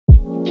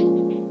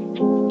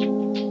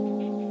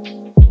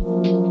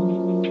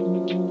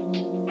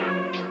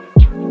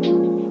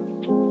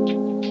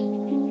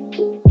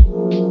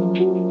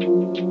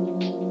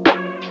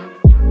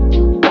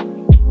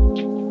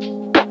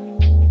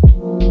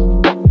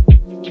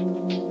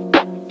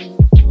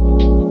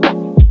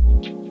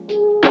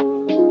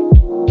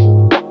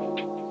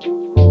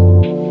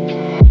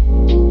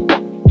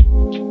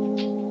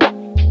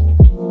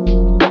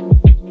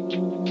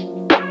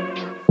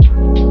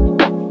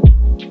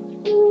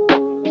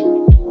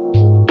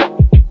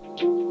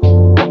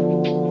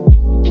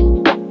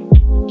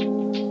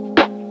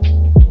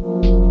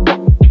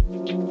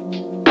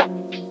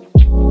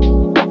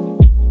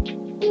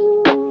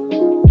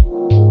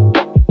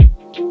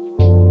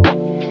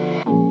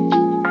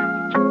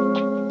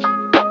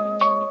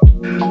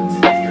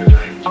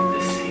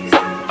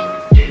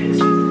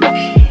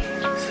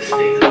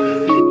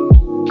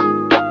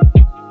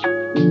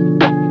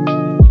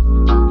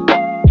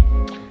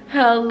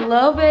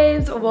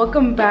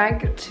welcome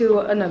back to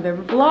another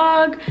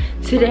vlog.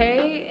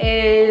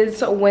 Today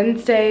is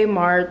Wednesday,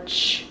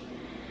 March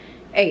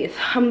 8th.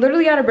 I'm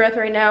literally out of breath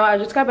right now. I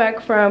just got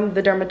back from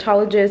the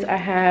dermatologist.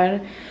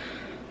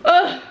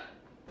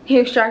 He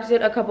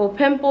extracted a couple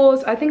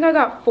pimples. I think I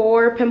got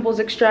 4 pimples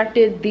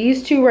extracted.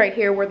 These 2 right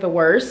here were the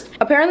worst.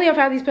 Apparently I've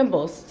had these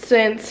pimples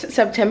since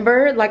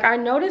September. Like, I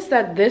noticed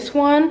that this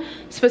one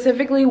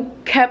specifically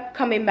kept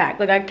coming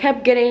back. Like, I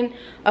kept getting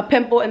a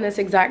pimple in this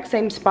exact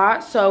same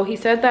spot. So he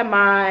said that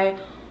my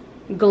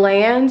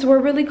glands were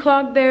really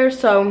clogged there,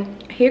 so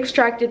he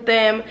extracted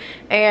them,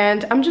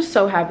 and I'm just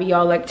so happy,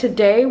 y'all. Like,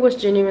 today was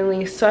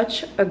genuinely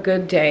such a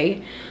good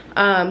day.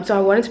 So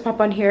I wanted to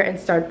pop on here and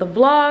start the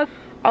vlog.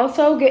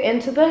 Also get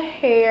into the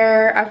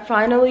hair. I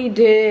finally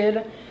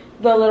did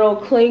the little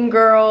clean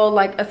girl,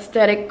 like,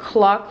 aesthetic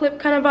claw clip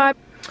kind of vibe.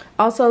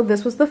 Also,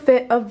 this was the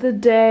fit of the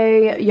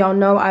day. Y'all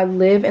know I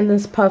live in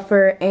this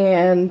puffer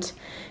and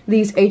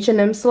these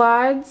H&M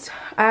slides.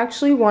 I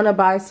actually want to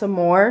buy some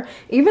more,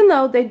 even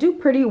though they do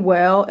pretty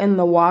well in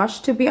the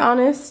wash, to be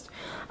honest.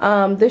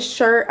 This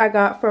shirt I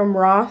got from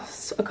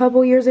Ross a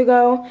couple years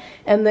ago,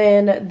 and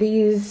then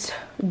these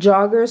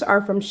joggers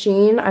are from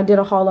Shein. I did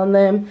a haul on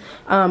them.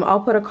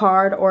 I'll put a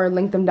card or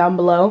link them down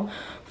below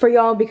for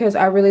y'all because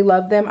I really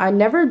love them. I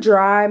never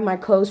dry my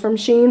clothes from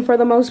Shein for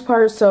the most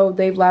part, so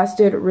they've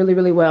lasted really,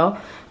 really well.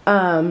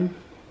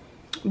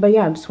 But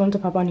yeah, I just wanted to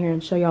pop on here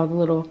and show y'all the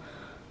little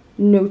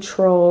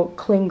neutral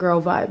clean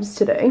girl vibes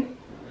today.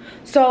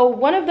 So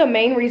one of the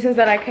main reasons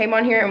that I came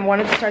on here and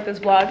wanted to start this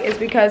vlog is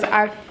because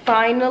I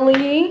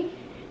finally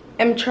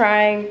am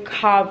trying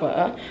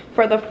Cava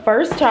for the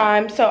first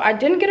time. So I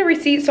didn't get a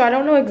receipt, so I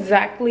don't know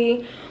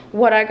exactly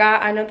what I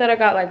got. I know that I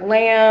got like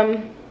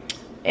lamb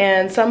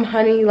and some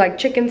honey, like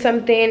chicken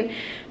something,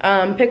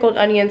 pickled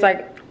onions.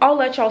 Like, I'll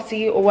let y'all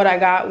see what I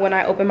got when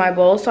I open my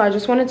bowl. So I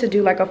just wanted to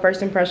do like a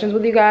first impressions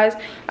with you guys.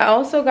 I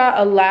also got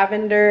a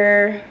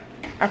lavender,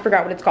 I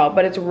forgot what it's called,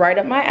 but it's right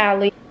up my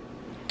alley.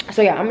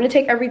 So yeah, I'm gonna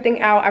take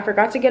everything out. I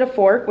forgot to get a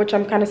fork, which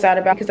I'm kind of sad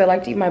about because I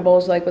like to eat my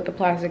bowls like with a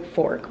plastic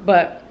fork.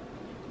 But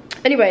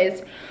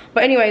anyways,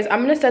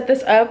 I'm gonna set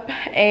this up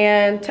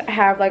and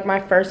have like my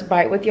first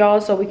bite with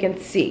y'all so we can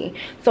see,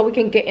 so we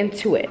can get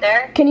into it.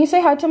 There. Can you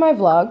say hi to my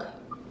vlog?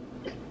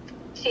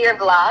 To your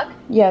vlog?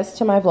 Yes,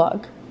 to my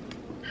vlog.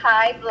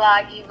 Hi,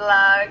 vloggy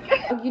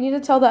vlog. You need to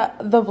tell the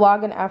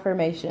vlog an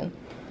affirmation.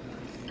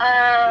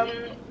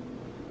 I'm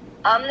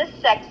the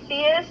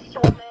sexiest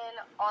woman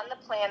on the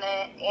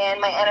planet, and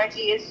my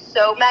energy is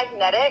so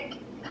magnetic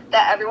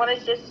that everyone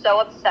is just so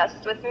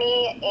obsessed with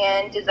me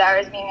and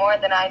desires me more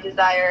than I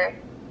desire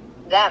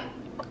them.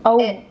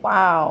 Oh,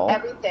 wow.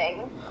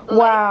 Everything.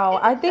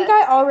 Wow. I think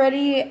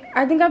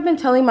I've been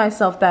telling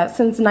myself that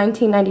since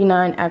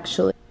 1999,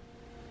 actually.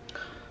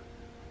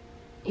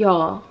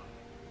 Y'all,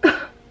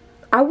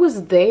 I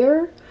was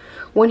there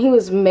when he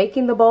was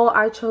making the bowl.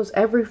 I chose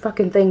every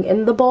fucking thing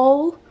in the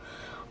bowl,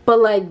 but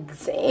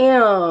like,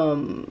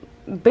 damn,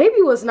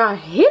 baby was not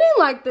hitting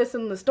like this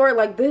in the store.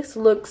 Like, this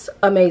looks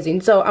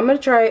amazing. So I'm gonna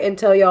try and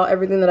tell y'all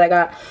everything that I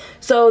got.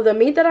 So the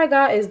meat that I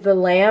got is the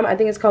lamb. I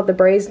think it's called the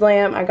braised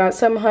lamb. I got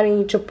some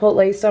honey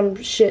chipotle,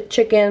 some shit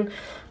chicken,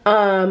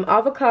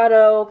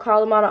 avocado,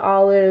 Kalamata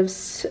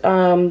olives,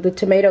 the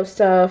tomato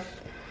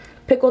stuff,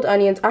 pickled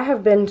onions. I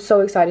have been so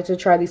excited to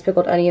try these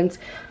pickled onions.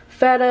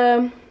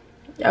 Feta,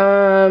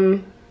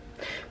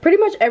 pretty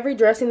much every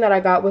dressing that I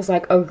got was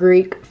like a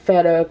Greek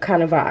feta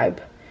kind of vibe.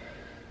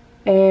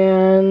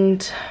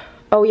 And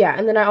oh yeah,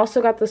 and then I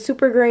also got the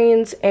super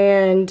greens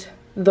and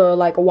the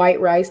like white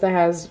rice that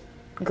has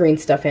green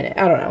stuff in it.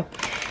 I don't know,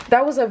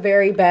 that was a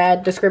very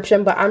bad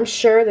description, but I'm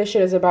sure this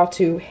shit is about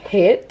to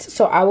hit.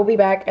 So I will be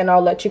back and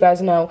I'll let you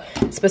guys know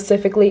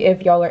specifically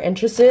if y'all are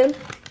interested.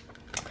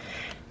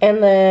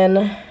 And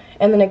then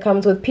it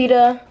comes with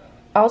pita.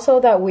 Also,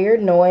 that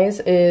weird noise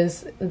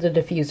is the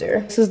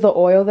diffuser. This is the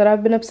oil that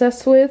I've been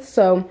obsessed with.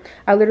 So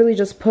I literally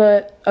just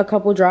put a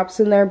couple drops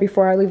in there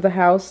before I leave the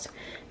house,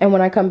 and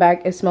when I come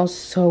back, it smells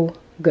so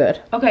good.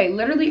 Okay,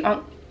 literally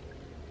on...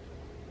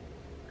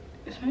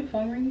 Is my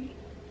phone ringing?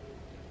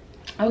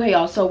 Okay,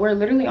 y'all, so we're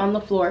literally on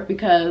the floor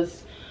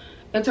because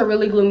it's a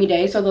really gloomy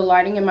day. So the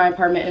lighting in my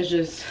apartment is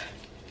just...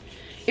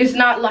 It's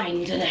not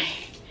lighting today.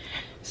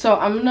 So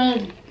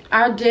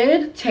I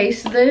did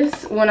taste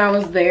this when I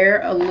was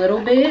there a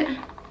little bit,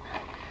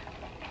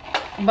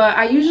 but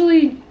I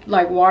usually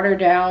like water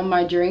down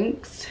my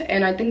drinks,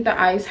 and I think the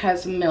ice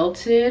has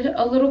melted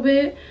a little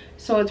bit,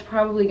 so it's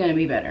probably gonna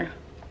be better.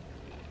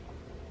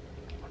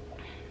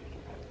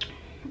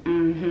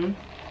 The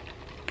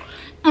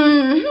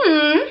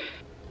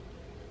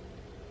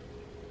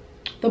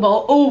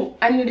bowl. Oh,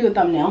 I need to do a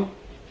thumbnail.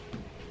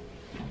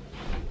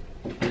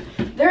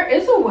 There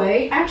is a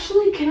way.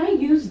 Actually, can I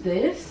use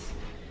this?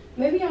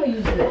 Maybe I'll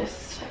use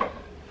this.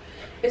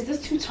 Is this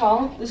too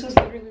tall? This is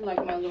literally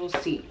like my little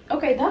seat.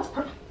 Okay, that's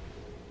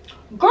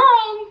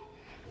girl.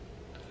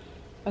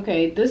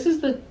 Okay, this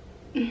is the,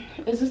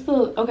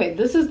 okay,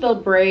 this is the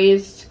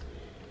braised,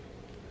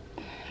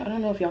 I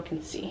don't know if y'all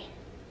can see.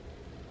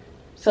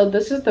 So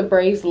this is the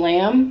braised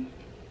lamb.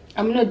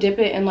 I'm gonna dip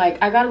it in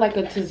like, I got like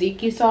a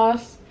tzatziki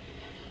sauce.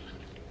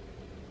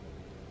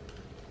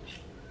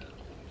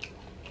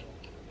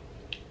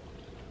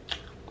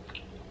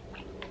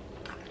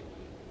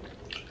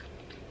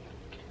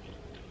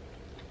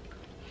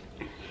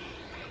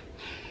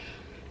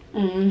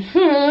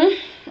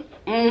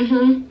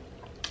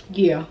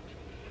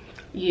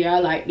 Yeah, I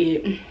like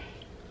it.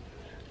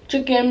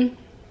 Chicken,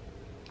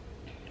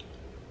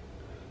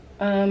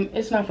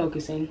 it's not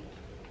focusing.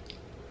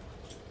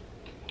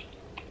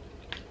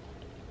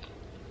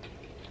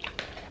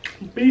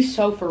 Be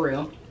so for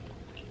real.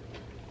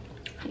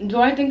 Do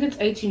I think it's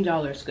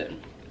 $18 good?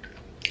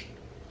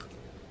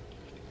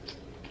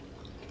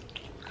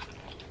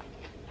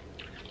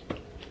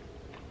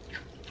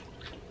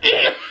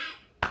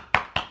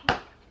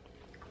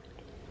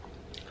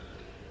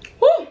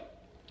 Woo!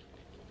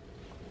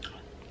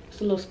 It's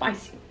a little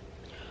spicy.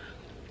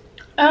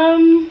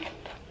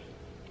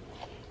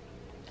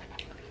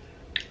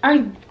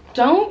 I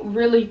don't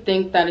really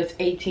think that it's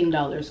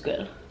 $18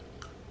 good.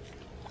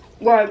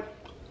 But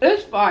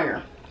it's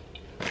fire.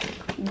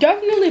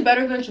 Definitely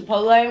better than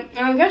Chipotle. And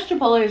I guess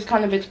Chipotle is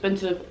kind of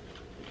expensive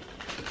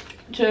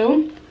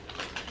too.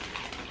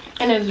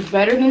 And it's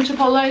better than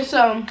Chipotle,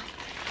 so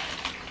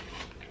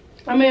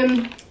I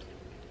mean,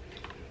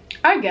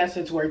 I guess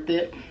it's worth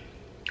it.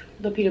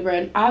 The pita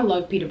bread. I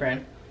love pita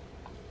bread.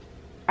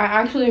 I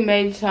actually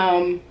made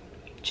some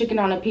chicken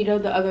on a pita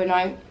the other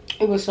night.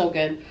 It was so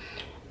good.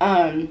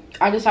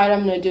 I decided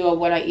I'm gonna do a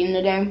what I eat in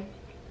a day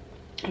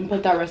and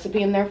put that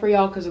recipe in there for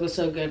y'all because it was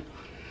so good.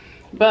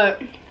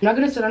 But I'm not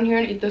gonna sit on here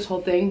and eat this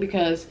whole thing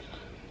because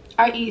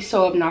I eat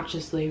so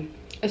obnoxiously,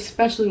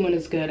 especially when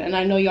it's good, and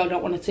I know y'all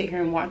don't want to sit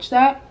here and watch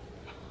that.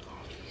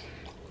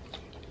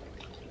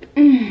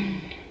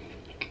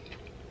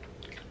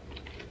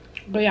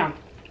 But yeah,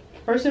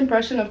 first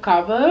impression of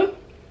Cava,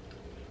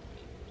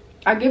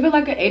 I give it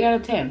like an 8 out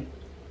of 10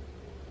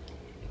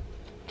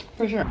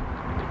 for sure.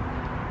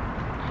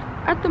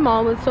 At the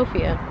mall with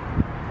Sophia.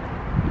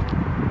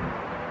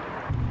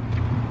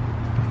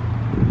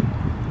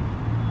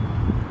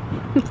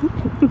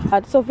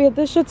 Sophia,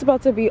 this shit's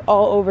about to be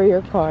all over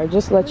your car,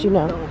 just to let you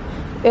know.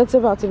 It's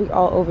about to be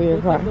all over your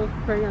car.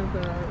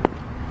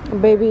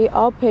 Baby,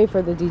 I'll pay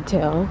for the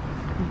detail,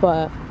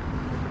 but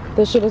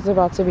this shit is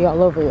about to be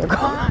all over your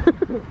car.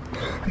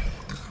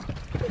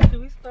 Should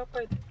we stop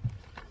at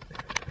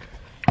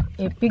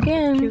It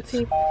begins.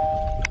 QT?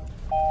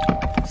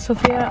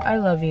 Sophia, I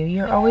love you.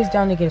 You're always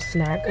down to get a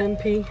snack.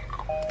 MP?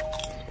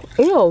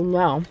 Ew,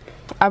 no.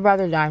 I'd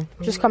rather die.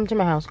 Just come to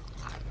my house.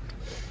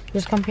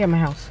 Just come here at my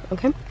house,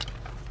 okay?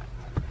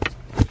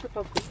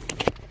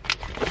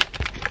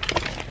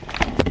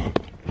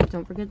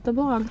 Don't forget the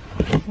vlog.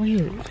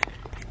 Wait.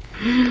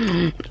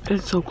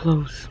 It's so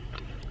close.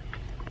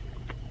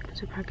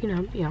 Is it cracking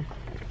up? Yeah.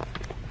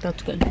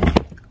 That's good.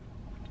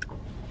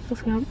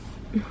 Sophia,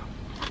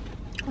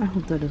 I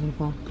hope that doesn't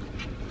fall.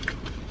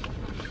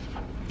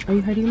 Are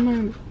you hiding in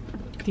my...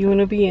 Do you want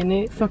to be in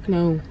it? Fuck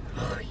no.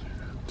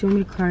 Do you want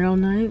me to cry all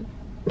night?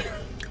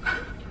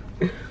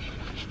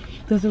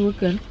 Does it look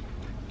good?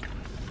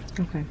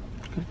 Okay.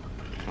 Good.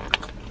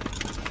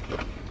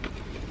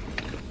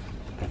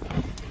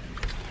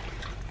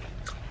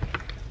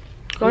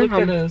 Going Look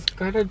home. at us.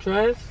 Got a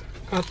dress,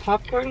 got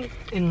popcorn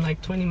in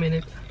like 20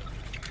 minutes.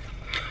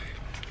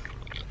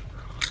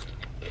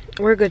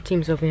 We're a good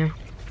team, Sophia.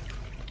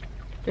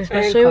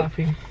 Especially and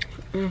coffee.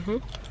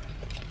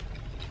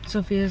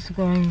 Sophia's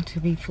going to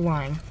be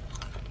flying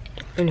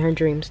in her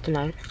dreams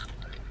tonight.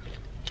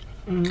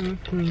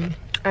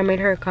 I made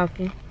her a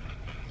coffee.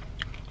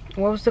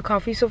 What was the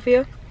coffee,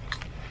 Sophia?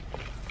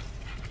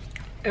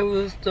 It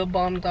was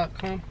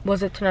thebomb.com.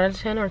 Was it 10 out of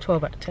 10 or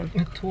 12 out of 10?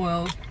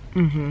 12.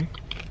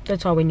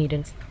 That's all we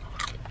needed.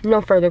 No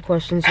further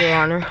questions, Your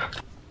Honor.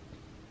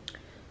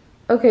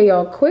 Okay,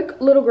 y'all, quick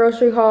little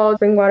grocery haul.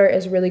 Spring water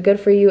is really good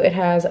for you. It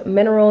has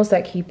minerals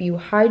that keep you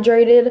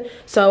hydrated.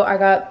 So I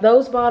got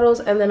those bottles,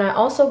 and then I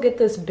also get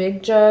this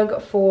big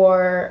jug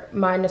for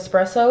my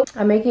Nespresso.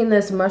 I'm making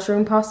this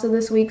mushroom pasta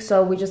this week,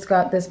 so we just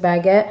got this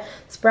baguette.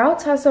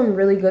 Sprouts has some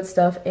really good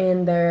stuff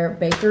in their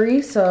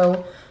bakery,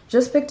 so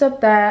just picked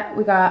up that.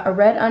 We got a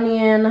red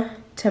onion,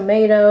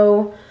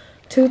 tomato,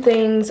 2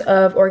 things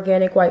of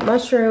organic white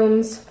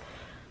mushrooms.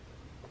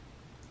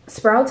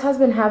 Sprouts has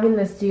been having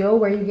this deal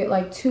where you get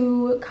like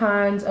 2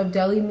 kinds of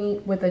deli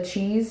meat with a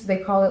cheese. They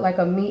call it like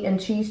a meat and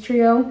cheese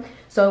trio.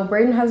 So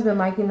Brayden has been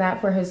liking that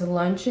for his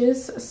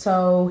lunches,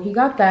 so he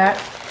got that.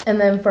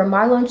 And then for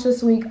my lunch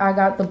this week, I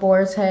got the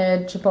boar's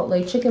head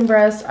chipotle chicken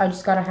breast. I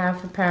just got a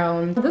 ½ a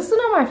pound. This is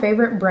not my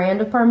favorite brand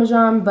of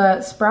Parmesan,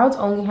 but Sprouts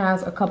only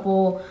has a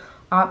couple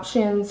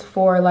options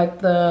for like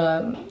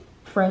the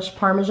fresh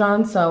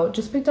Parmesan, so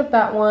just picked up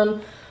that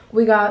one.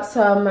 We got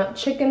some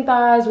chicken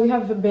thighs. We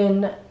have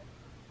been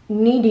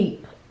knee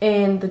deep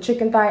in the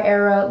chicken thigh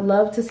era.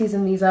 Love to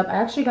season these up. I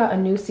actually got a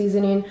new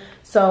seasoning,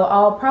 so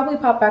I'll probably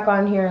pop back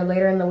on here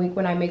later in the week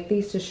when I make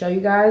these to show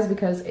you guys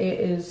because it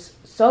is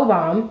so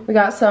bomb. We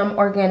got some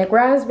organic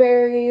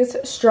raspberries,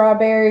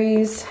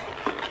 strawberries,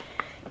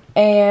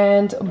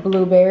 and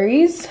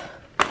blueberries.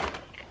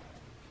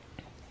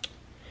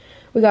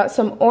 We got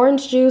some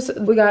orange juice.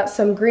 We got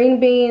some green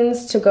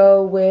beans to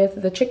go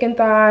with the chicken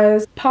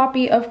thighs.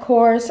 Poppy, of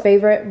course,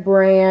 favorite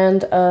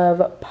brand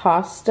of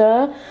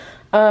pasta.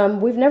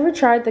 We've never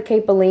tried the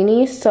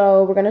capellini,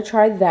 so we're gonna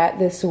try that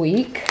this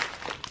week.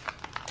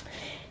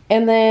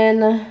 And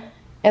then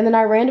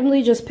I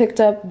randomly just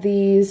picked up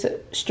these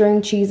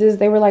string cheeses.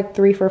 They were like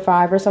 3 for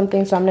 $5 or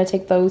something, so I'm gonna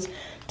take those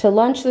to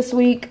lunch this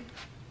week.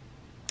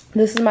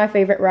 This is my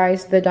favorite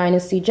rice, the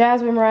Dynasty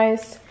Jasmine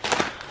rice.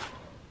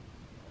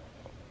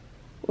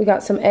 We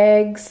got some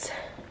eggs,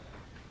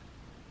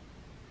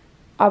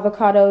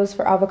 avocados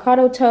for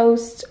avocado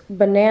toast,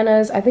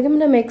 bananas. I think I'm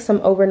gonna make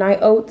some overnight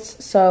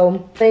oats.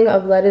 So thing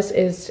of lettuce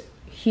is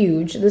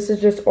huge. This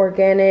is just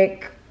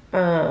organic,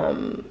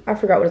 I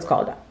forgot what it's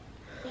called.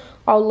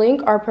 I'll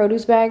link our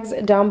produce bags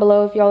down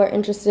below if y'all are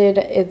interested.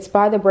 It's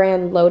by the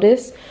brand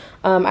Lotus.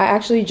 I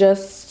actually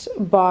just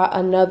bought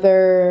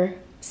another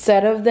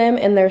set of them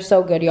and they're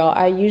so good, y'all.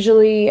 I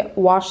usually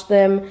wash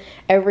them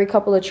every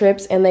couple of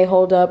trips and they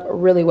hold up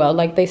really well.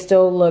 Like, they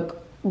still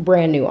look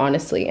brand new,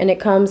 honestly. And it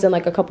comes in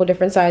like a couple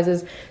different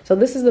sizes. So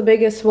this is the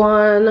biggest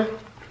one.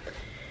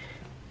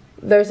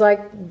 There's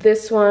like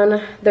this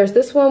one. There's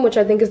this one, which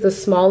I think is the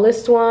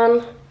smallest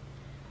one.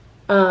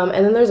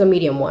 And then there's a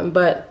medium one,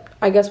 but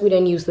I guess we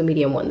didn't use the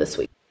medium one this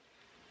week.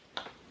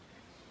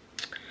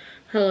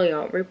 Hello,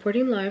 y'all.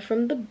 Reporting live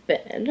from the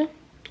bed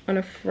on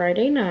a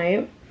Friday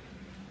night.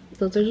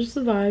 Those are just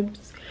the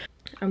vibes.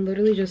 I'm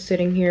literally just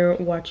sitting here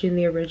watching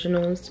the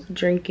originals,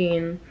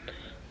 drinking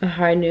a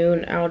high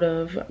noon out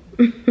of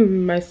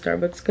my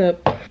Starbucks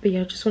cup. But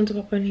yeah, I just wanted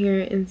to pop on here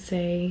and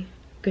say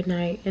good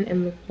night and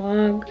end the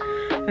vlog.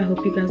 I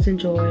hope you guys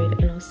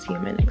enjoyed, and I'll see you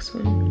in my next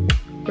one.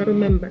 But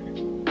remember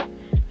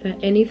that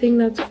anything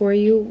that's for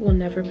you will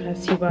never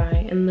pass you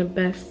by, and the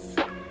best